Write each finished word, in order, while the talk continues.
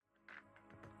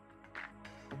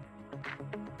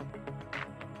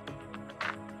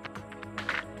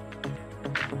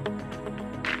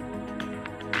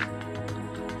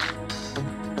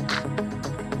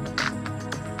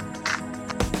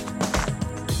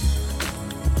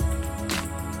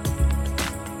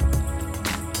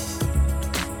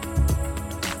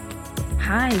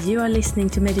Hi, you are listening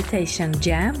to Meditation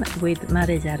Jam with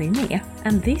Maria René,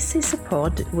 and this is a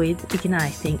pod with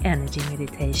igniting energy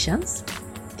meditations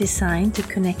designed to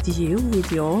connect you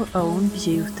with your own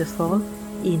beautiful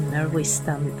inner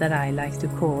wisdom that I like to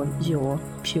call your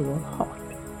pure heart.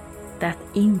 That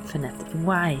infinite,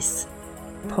 wise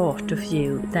part of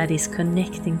you that is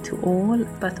connecting to all,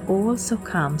 but also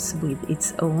comes with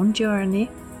its own journey,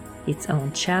 its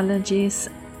own challenges.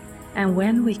 And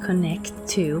when we connect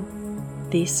to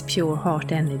this pure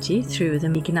heart energy through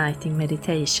the igniting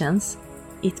meditations,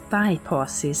 it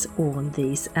bypasses all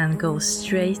these and goes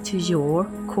straight to your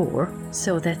core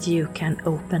so that you can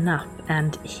open up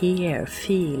and hear,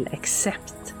 feel,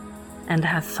 accept, and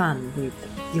have fun with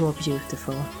your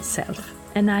beautiful self.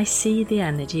 And I see the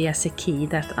energy as a key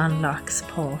that unlocks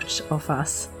parts of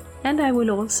us. And I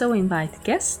will also invite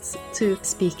guests to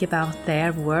speak about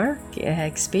their work,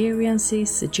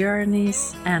 experiences,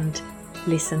 journeys, and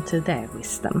listen to their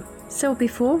wisdom. So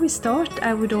before we start,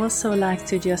 I would also like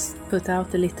to just put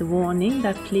out a little warning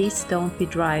that please don't be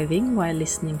driving while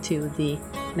listening to the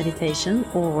meditation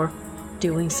or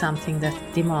doing something that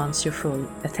demands your full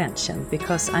attention,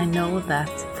 because I know that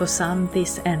for some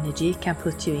this energy can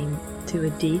put you into a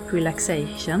deep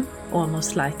relaxation,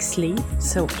 almost like sleep,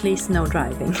 so please no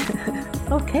driving.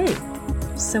 Okay,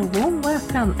 so warm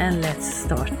welcome and let's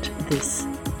start this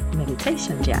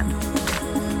meditation jam.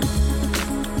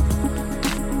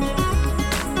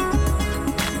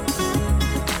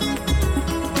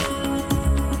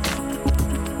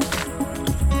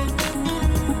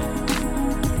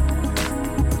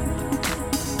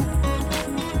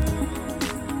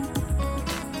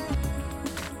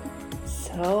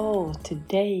 So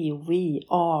today we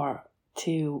are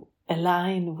to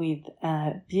align with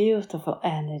a beautiful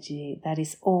energy that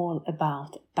is all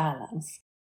about balance.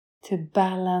 To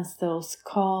balance those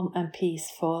calm and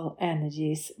peaceful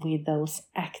energies with those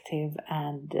active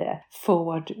and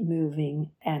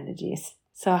forward-moving energies.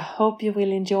 So I hope you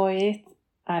will enjoy it.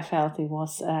 I felt it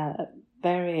was a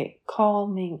very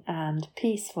calming and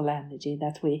peaceful energy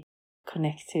that we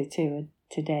connected to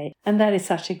today. And that is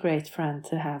such a great friend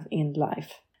to have in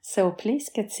life. So please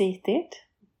get seated,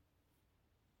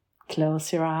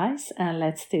 close your eyes, and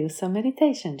let's do some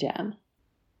meditation jam.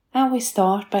 And we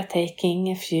start by taking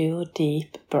a few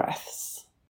deep breaths.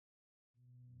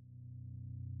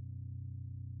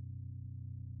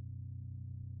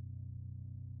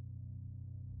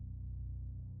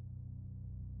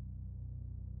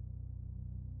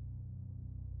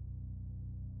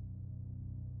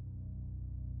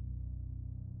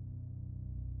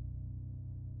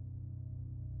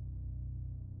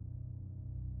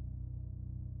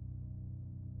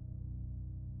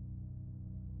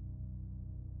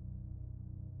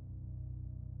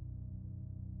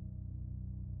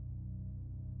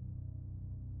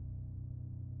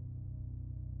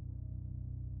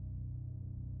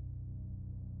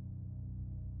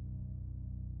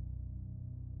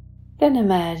 Then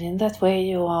imagine that where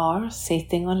you are,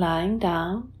 sitting or lying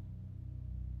down,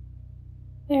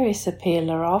 there is a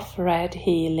pillar of red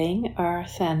healing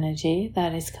earth energy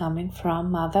that is coming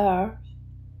from Mother Earth.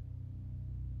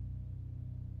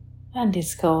 And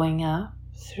it's going up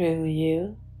through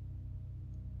you,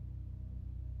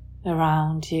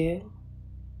 around you,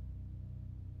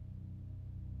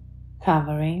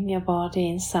 covering your body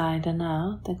inside and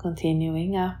out and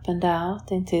continuing up and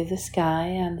out into the sky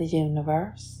and the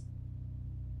universe.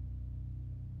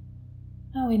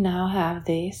 And we now have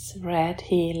this red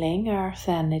healing earth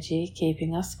energy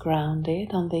keeping us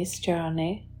grounded on this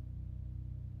journey.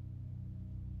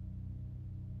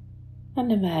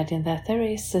 And imagine that there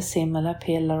is a similar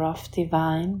pillar of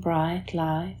divine bright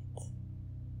light,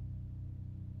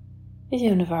 a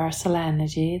universal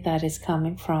energy that is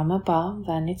coming from above,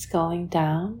 and it's going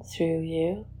down through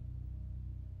you,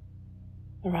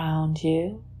 around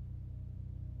you,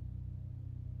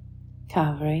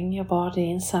 covering your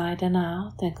body inside and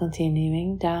out and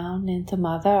continuing down into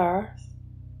Mother Earth.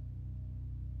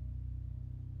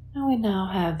 And we now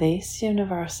have this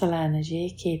universal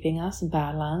energy keeping us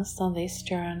balanced on this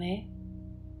journey.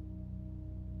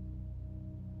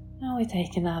 Now we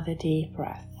take another deep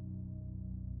breath.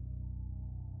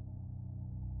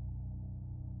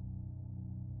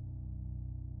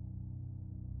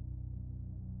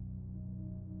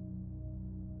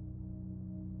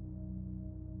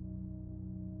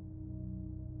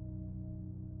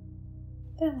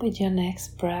 Then with your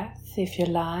next breath, if you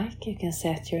like, you can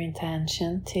set your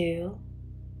intention to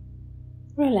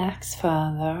relax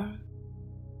further,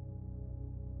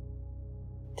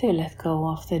 to let go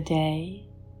of the day,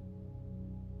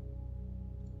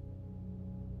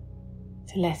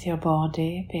 to let your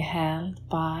body be held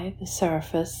by the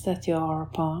surface that you are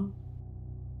upon.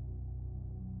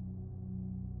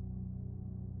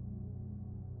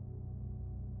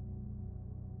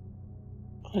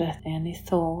 Let any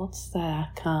thoughts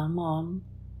that come on,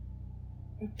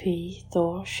 repeat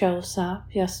or shows up,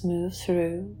 just move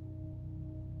through.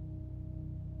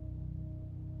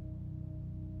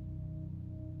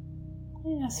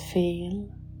 Just feel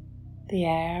the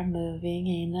air moving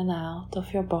in and out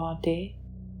of your body.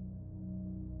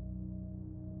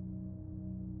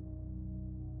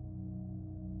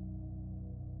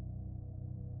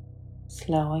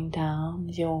 Slowing down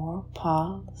your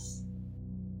pulse.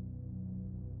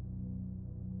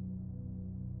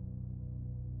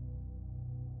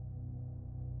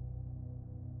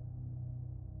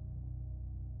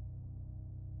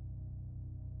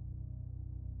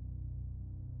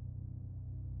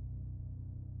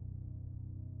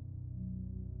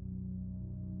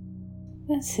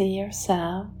 And see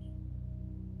yourself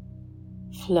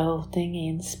floating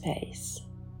in space.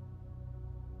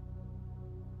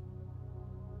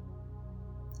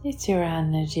 It's your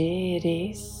energy, it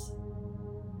is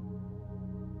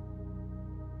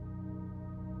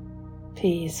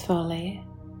peacefully,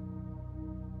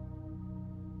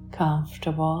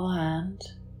 comfortable and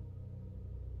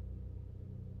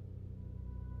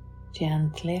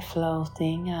gently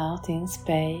floating out in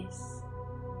space.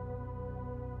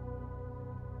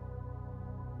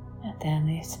 At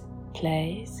any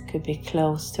place, could be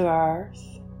close to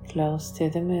Earth, close to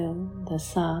the moon, the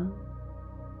sun,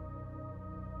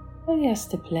 or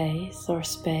just a place or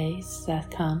space that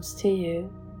comes to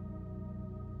you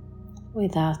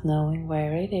without knowing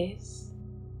where it is.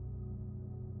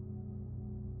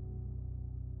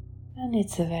 And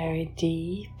it's a very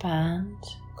deep and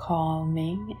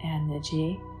calming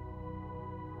energy.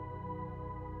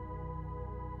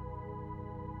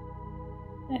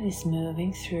 That is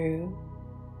moving through,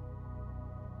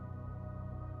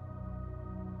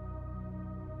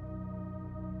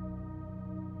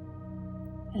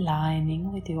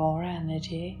 aligning with your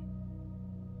energy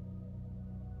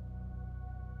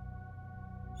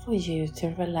for you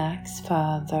to relax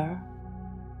further.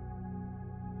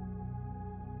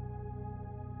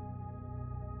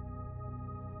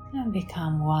 And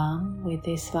become one with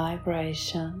this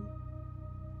vibration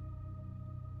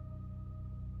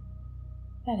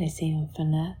that is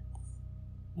infinite,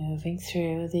 moving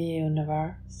through the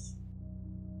universe.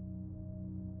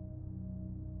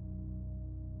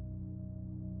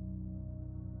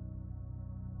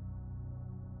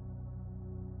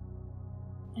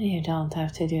 And you don't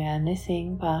have to do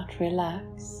anything but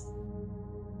relax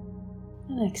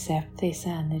and accept this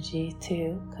energy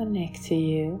to connect to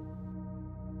you.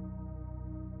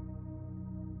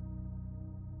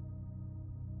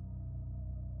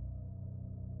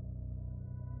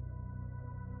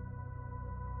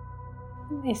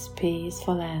 This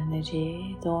peaceful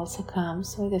energy, it also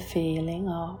comes with a feeling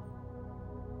of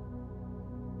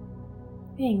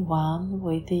being one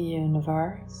with the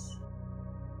universe,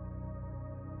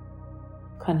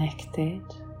 connected,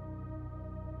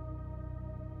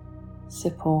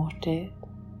 supported,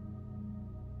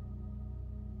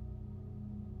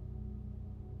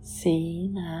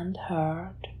 seen and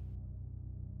heard.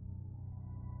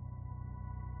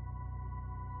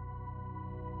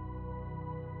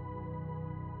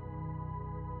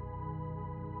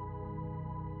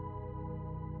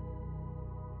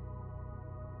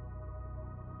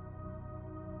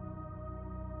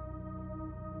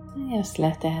 Just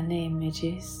let any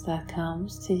images that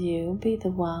comes to you be the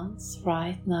ones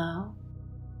right now,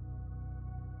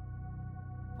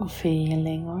 or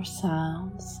feeling or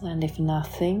sounds, and if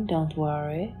nothing, don't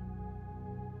worry.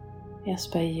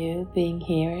 Just by you being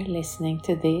here listening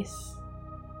to this,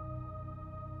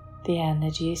 the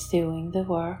energy is doing the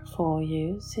work for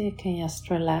you, so you can just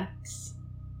relax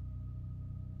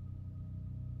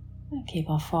and keep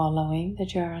on following the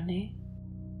journey.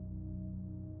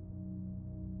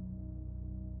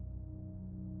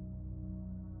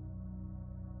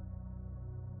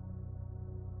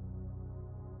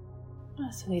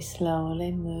 As we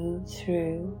slowly move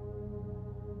through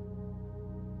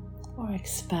or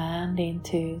expand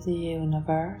into the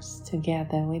universe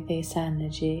together with this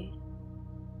energy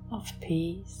of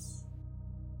peace.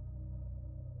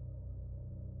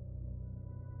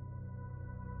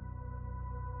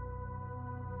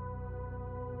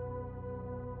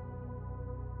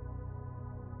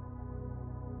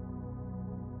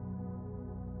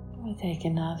 We take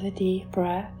another deep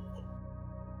breath.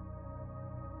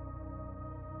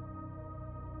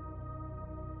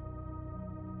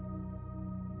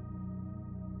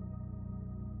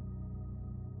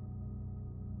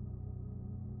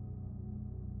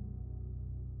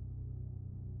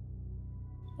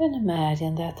 And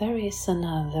imagine that there is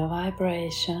another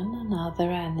vibration, another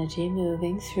energy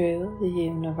moving through the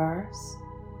universe.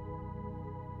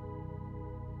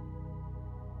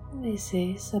 This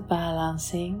is a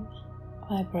balancing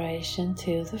vibration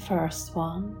to the first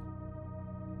one.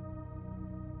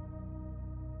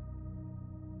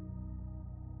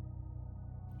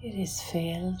 It is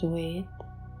filled with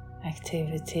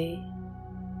activity,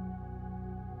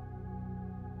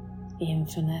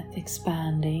 infinite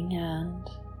expanding, and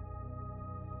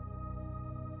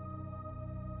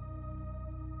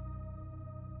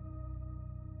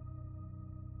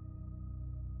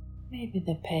maybe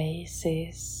the pace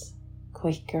is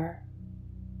quicker,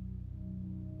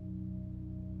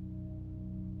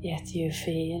 yet you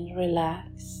feel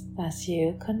relaxed as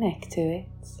you connect to it.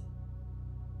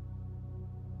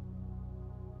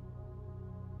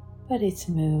 But it's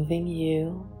moving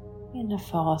you in a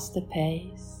faster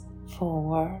pace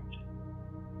forward,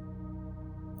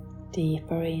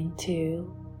 deeper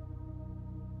into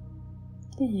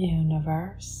the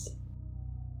universe.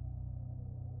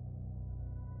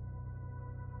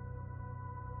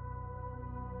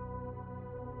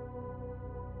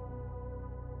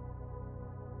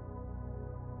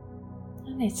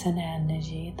 And it's an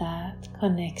energy that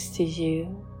connects to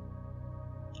you,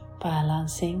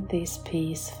 balancing this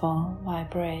peaceful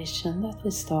vibration that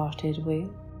we started with.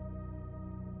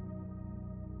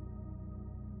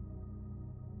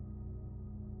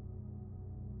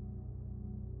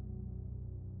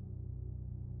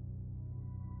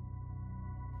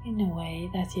 In a way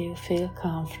that you feel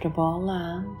comfortable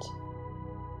and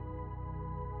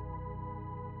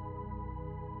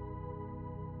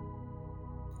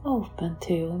open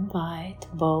to invite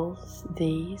both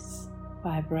these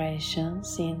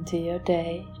vibrations into your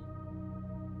day,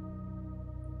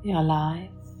 your life.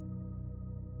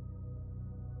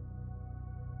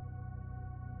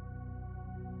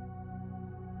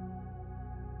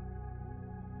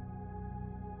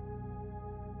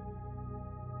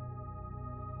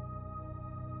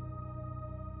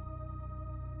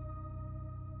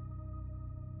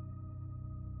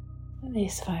 And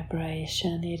this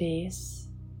vibration, it is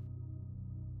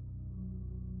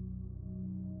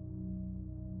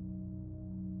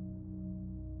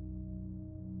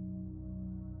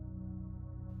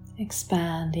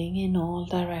expanding in all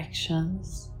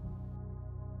directions,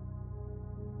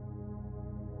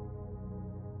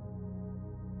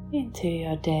 into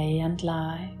your day and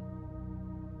life,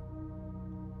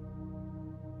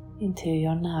 into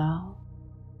your now,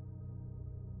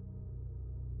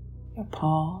 your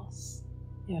past,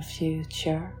 your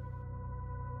future.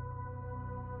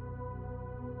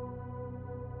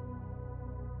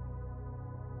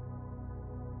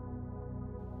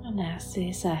 And as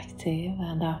this active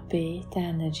and upbeat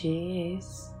energy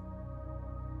is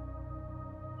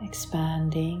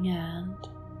expanding and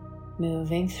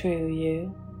moving through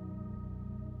you,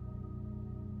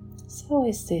 so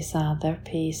is this other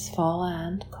peaceful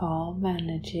and calm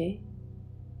energy,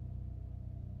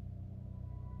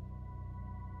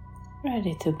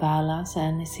 ready to balance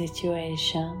any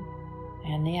situation,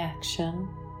 any action,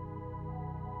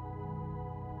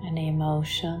 any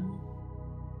emotion.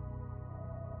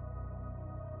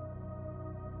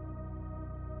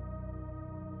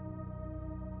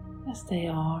 As they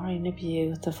are in a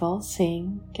beautiful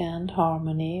sync and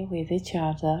harmony with each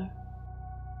other.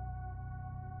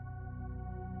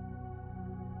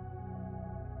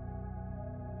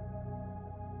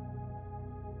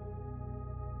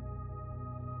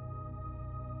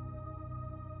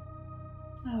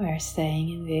 Now we're staying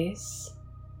in this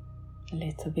a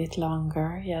little bit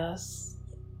longer, just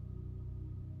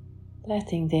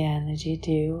letting the energy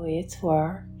do its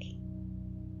work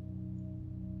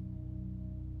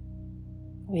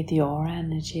with your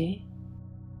energy.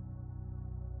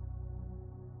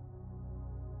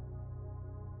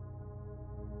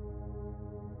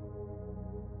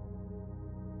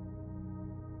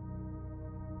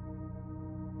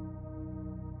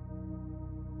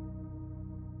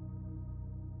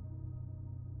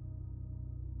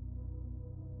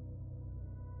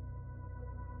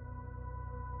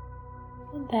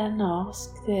 And then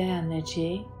ask the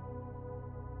energy,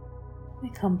 the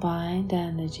combined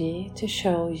energy, to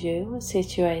show you a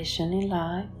situation in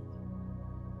life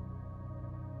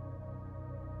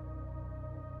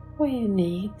where you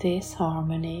need this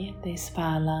harmony, this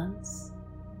balance.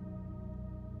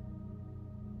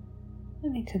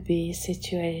 And it could be a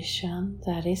situation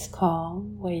that is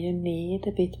calm, where you need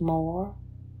a bit more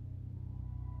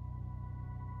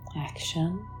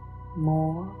action,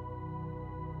 more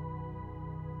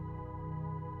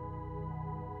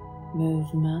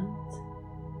movement,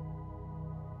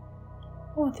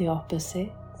 or the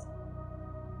opposite.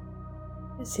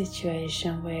 a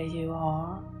situation where you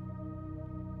are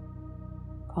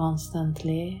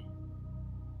constantly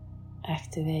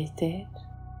activated,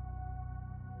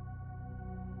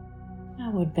 I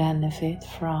would benefit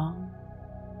from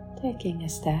taking a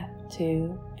step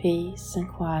to peace and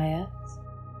quiet.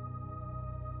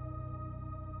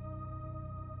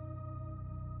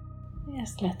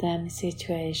 Just let any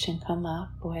situation come up,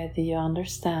 whether you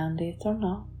understand it or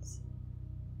not.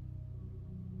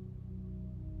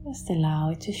 Just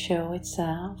allow it to show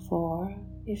itself, or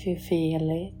if you feel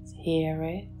it, hear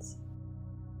it.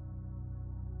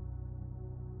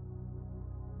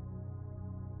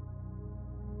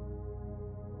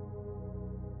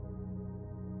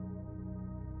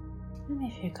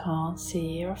 And if you can't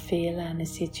see or feel any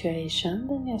situation,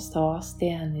 then just ask the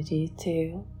energy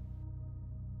to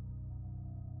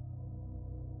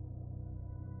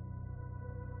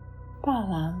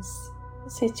balance the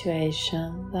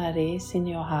situation that is in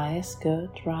your highest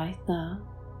good right now.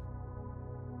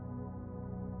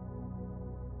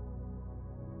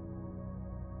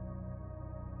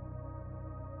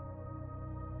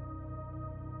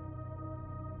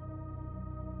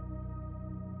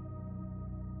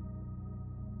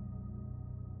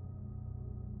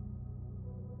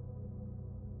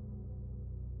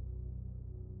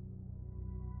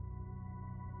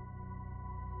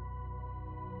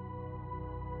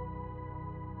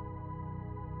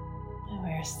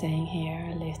 We're staying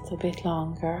here a little bit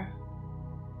longer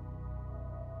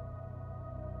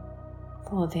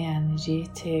for the energy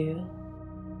to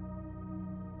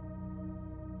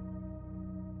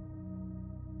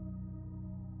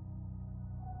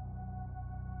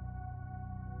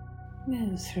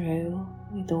move through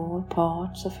with all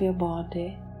parts of your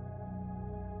body,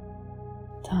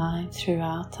 time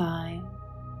throughout time.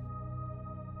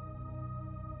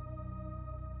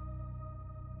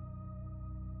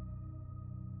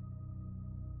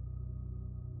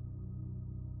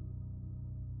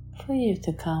 For you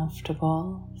to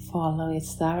comfortable, follow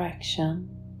its direction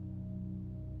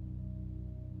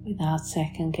without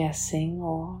second guessing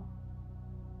or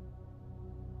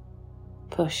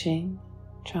pushing,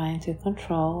 trying to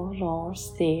control or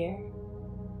steer,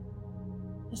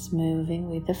 just moving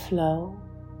with the flow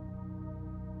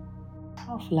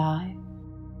of life.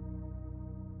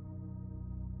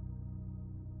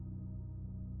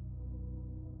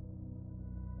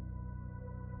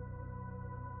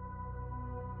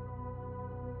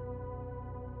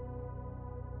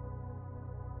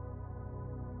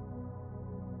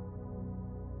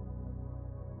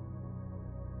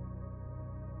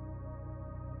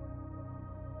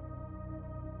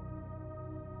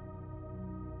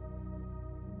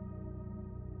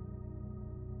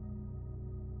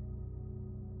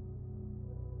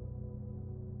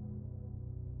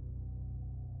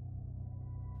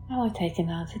 Now we take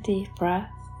another deep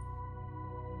breath.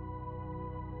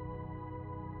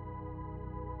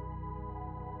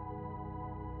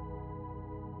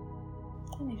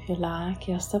 And if you like,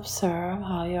 just observe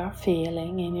how you are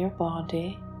feeling in your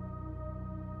body.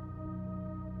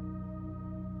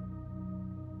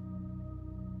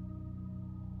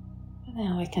 And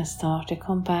then we can start to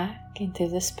come back into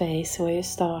the space where you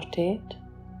started.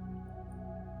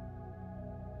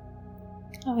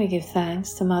 And we give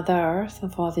thanks to Mother Earth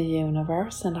and Father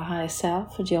Universe and the Higher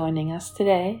Self for joining us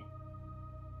today.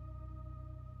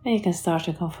 And you can start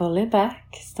to come fully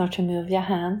back, start to move your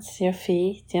hands, your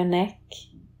feet, your neck.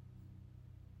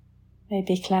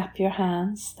 Maybe clap your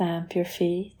hands, stamp your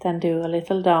feet and do a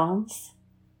little dance.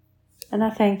 And I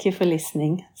thank you for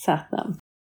listening, Satnam.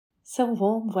 So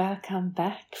warm welcome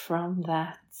back from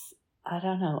that,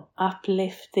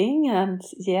 uplifting and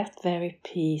yet very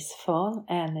peaceful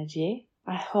energy.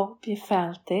 I hope you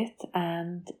felt it,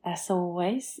 and as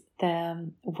always,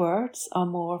 the words are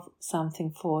more something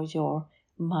for your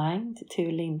mind to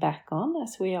lean back on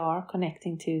as we are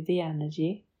connecting to the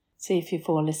energy. So if you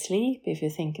fall asleep, if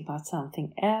you think about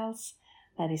something else,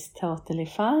 that is totally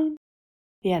fine.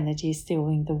 The energy is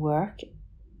doing the work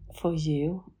for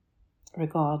you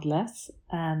regardless,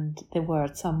 and the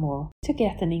words are more to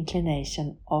get an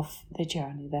inclination of the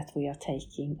journey that we are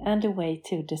taking and a way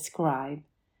to describe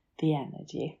the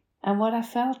energy. And what I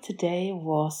felt today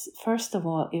was, first of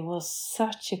all, it was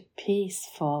such a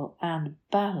peaceful and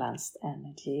balanced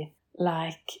energy,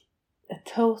 like a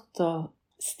total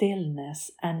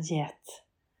stillness and yet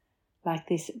like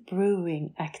this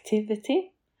brewing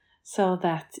activity, so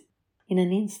that in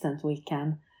an instant we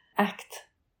can act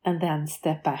and then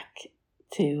step back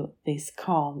to this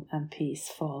calm and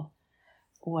peaceful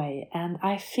way. And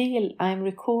I feel I'm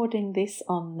recording this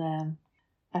on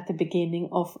at the beginning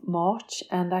of March,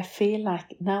 and I feel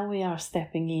like now we are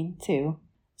stepping into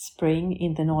spring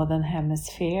in the Northern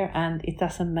Hemisphere, and it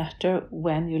doesn't matter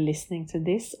when you're listening to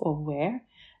this or where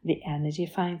the energy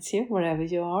finds you, wherever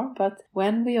you are. But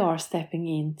when we are stepping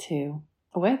into,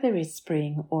 whether it's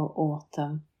spring or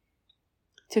autumn,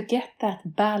 to get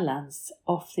that balance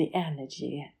of the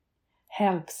energy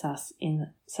helps us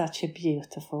in such a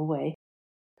beautiful way.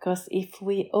 Because if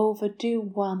we overdo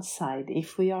one side,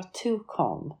 if we are too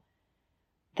calm,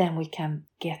 then we can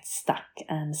get stuck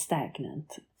and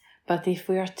stagnant. But if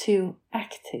we are too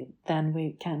active, then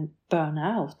we can burn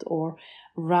out or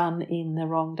run in the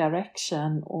wrong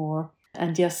direction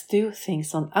and just do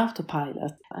things on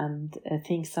autopilot, and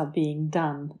things are being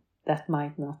done that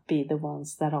might not be the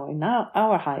ones that are in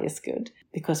our highest good,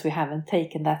 because we haven't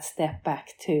taken that step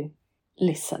back to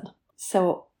listen.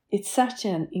 So it's such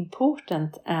an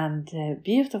important and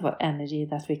beautiful energy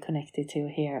that we connected to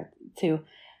here, to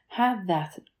have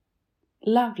that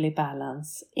lovely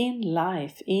balance in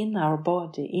life, in our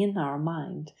body, in our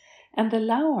mind, and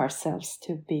allow ourselves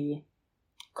to be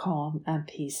calm and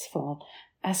peaceful,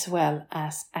 as well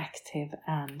as active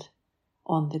and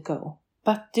on the go.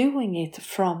 But doing it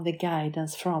from the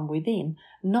guidance from within,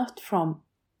 not from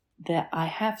the I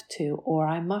have to or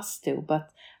I must do,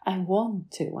 but I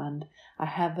want to, and I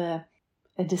have a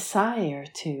desire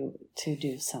to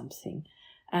do something.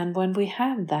 And when we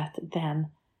have that, then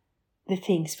the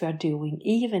things we are doing,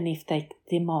 even if they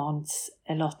demands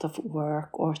a lot of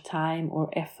work or time or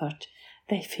effort,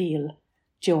 they feel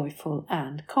joyful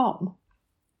and calm.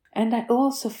 And I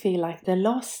also feel like the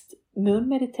last moon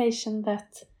meditation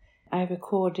that I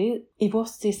recorded, it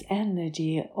was this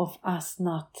energy of us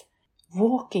not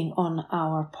walking on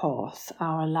our path,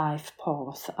 our life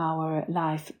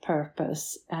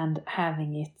purpose, and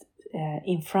having it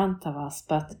in front of us,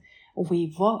 but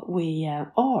we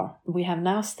have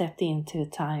now stepped into a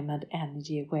time and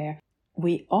energy where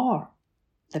we are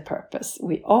the purpose,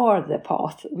 we are the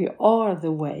path, we are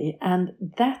the way, and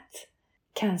that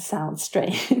can sound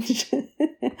strange.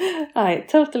 I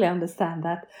totally understand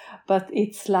that, but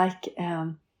it's like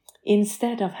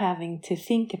instead of having to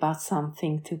think about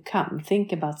something to come,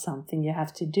 think about something you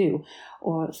have to do,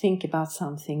 or think about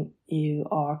something you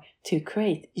are to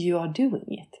create, you are doing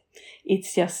it.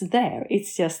 It's just there,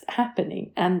 it's just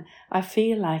happening. And I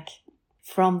feel like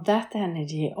from that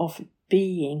energy of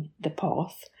being the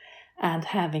path and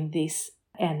having this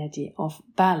energy of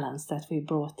balance that we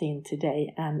brought in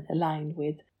today and aligned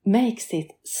with, makes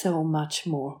it so much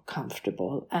more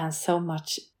comfortable and so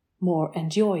much more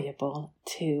enjoyable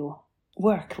to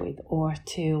work with or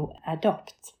to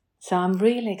adopt. So I'm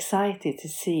really excited to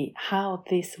see how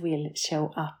this will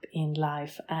show up in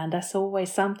life. And as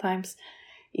always, sometimes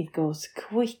it goes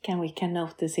quick and we can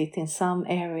notice it in some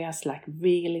areas like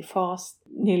really fast,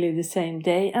 nearly the same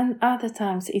day. And other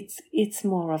times it's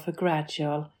more of a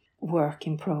gradual work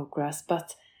in progress.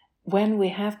 But when we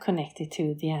have connected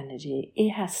to the energy,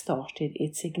 it has started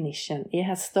its ignition, it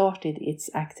has started its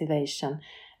activation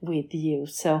with you.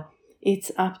 So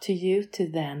it's up to you to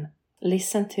then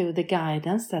listen to the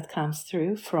guidance that comes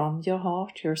through from your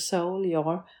heart, your soul,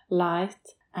 your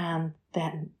light, and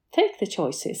then take the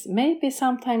choices. Maybe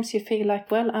sometimes you feel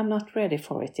like, well, I'm not ready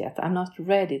for it yet. I'm not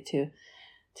ready to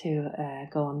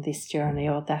go on this journey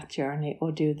or that journey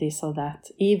or do this or that.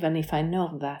 Even if I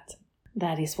know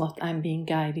that is what I'm being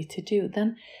guided to do,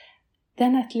 then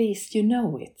at least you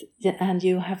know it and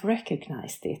you have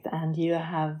recognized it and you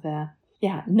have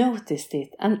noticed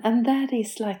it. And that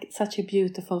is like such a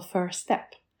beautiful first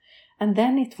step. And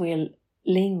then it will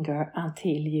linger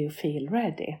until you feel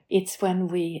ready. It's when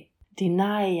we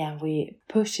deny and we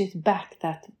push it back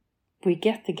that we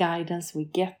get the guidance, we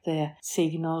get the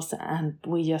signals, and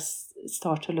we just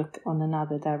start to look on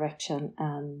another direction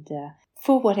and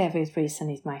for whatever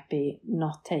reason it might be,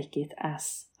 not take it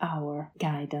as our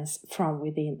guidance from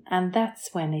within. And that's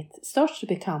when it starts to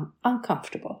become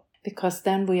uncomfortable, because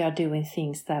then we are doing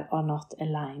things that are not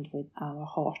aligned with our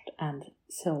heart and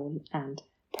soul and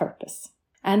purpose.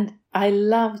 And I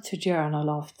love to journal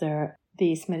after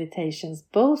these meditations,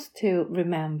 both to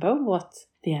remember what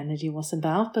the energy was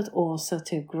about, but also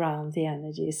to ground the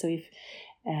energy. So if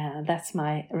that's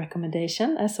my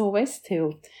recommendation, as always,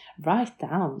 to write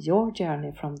down your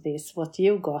journey from this, what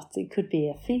you got. It could be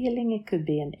a feeling, it could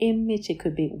be an image, it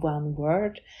could be one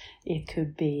word, it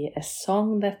could be a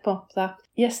song that popped up,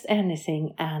 just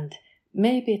anything. And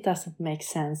maybe it doesn't make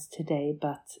sense today,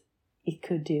 but it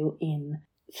could do in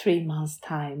 3 months'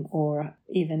 time, or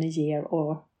even a year,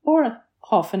 or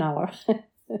half an hour.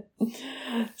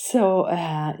 So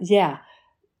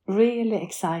really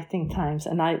exciting times,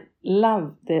 and I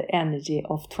love the energy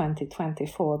of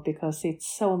 2024 because it's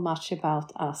so much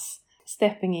about us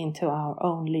stepping into our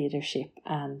own leadership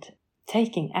and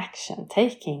taking action,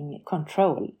 taking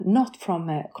control, not from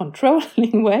a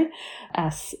controlling way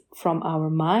as from our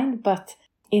mind, but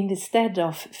instead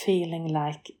of feeling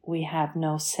like we have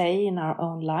no say in our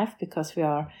own life because we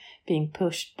are being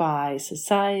pushed by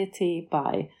society,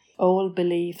 by old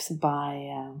beliefs, by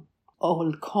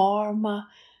old karma,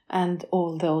 and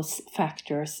all those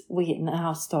factors, we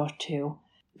now start to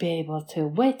be able to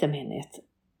wait a minute.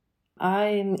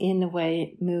 I'm in a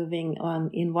way moving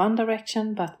on in one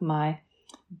direction, but my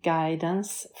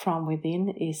guidance from within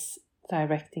is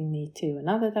directing me to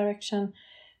another direction,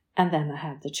 and then I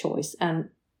have the choice, and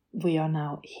we are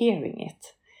now hearing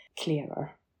it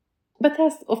clearer. But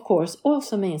that, of course,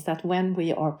 also means that when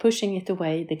we are pushing it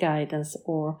away, the guidance,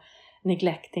 or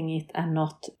neglecting it and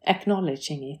not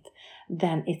acknowledging it,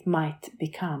 then it might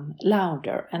become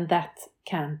louder, and that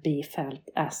can be felt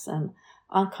as an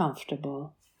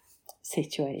uncomfortable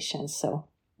situation. So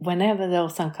whenever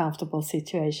those uncomfortable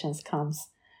situations comes,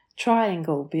 try and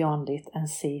go beyond it and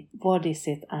see what is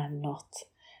it I'm not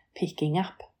picking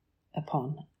up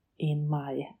upon in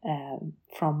my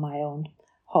from my own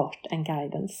heart and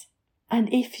guidance.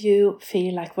 And if you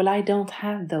feel like, well, I don't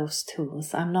have those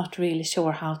tools, I'm not really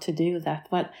sure how to do that,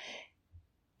 well,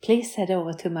 please head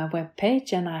over to my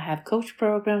webpage, and I have coach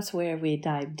programs where we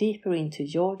dive deeper into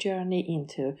your journey,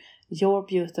 into your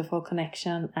beautiful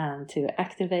connection, and to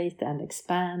activate and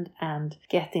expand and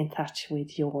get in touch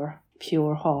with your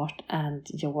pure heart and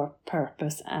your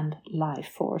purpose and life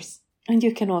force. And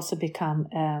you can also become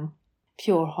a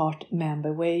Pure Heart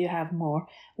member, where you have more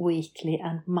weekly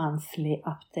and monthly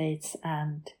updates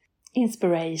and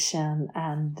inspiration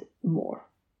and more.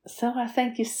 So I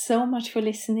thank you so much for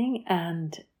listening,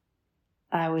 and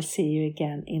I will see you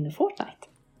again in a fortnight.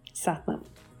 Satnam.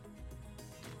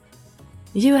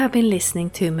 You have been listening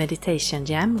to Meditation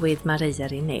Jam with Maria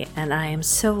René, and I am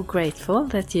so grateful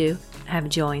that you have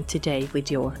joined today with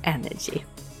your energy.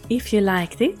 If you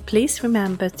liked it, please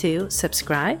remember to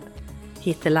subscribe,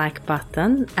 hit the like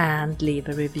button, and leave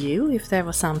a review if there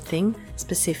was something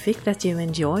specific that you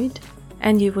enjoyed.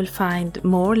 And you will find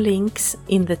more links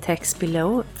in the text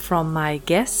below from my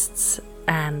guests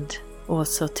and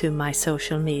also to my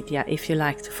social media if you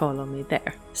like to follow me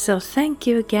there. So thank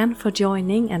you again for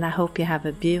joining, and I hope you have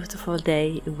a beautiful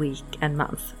day, week and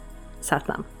month.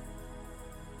 Satnam.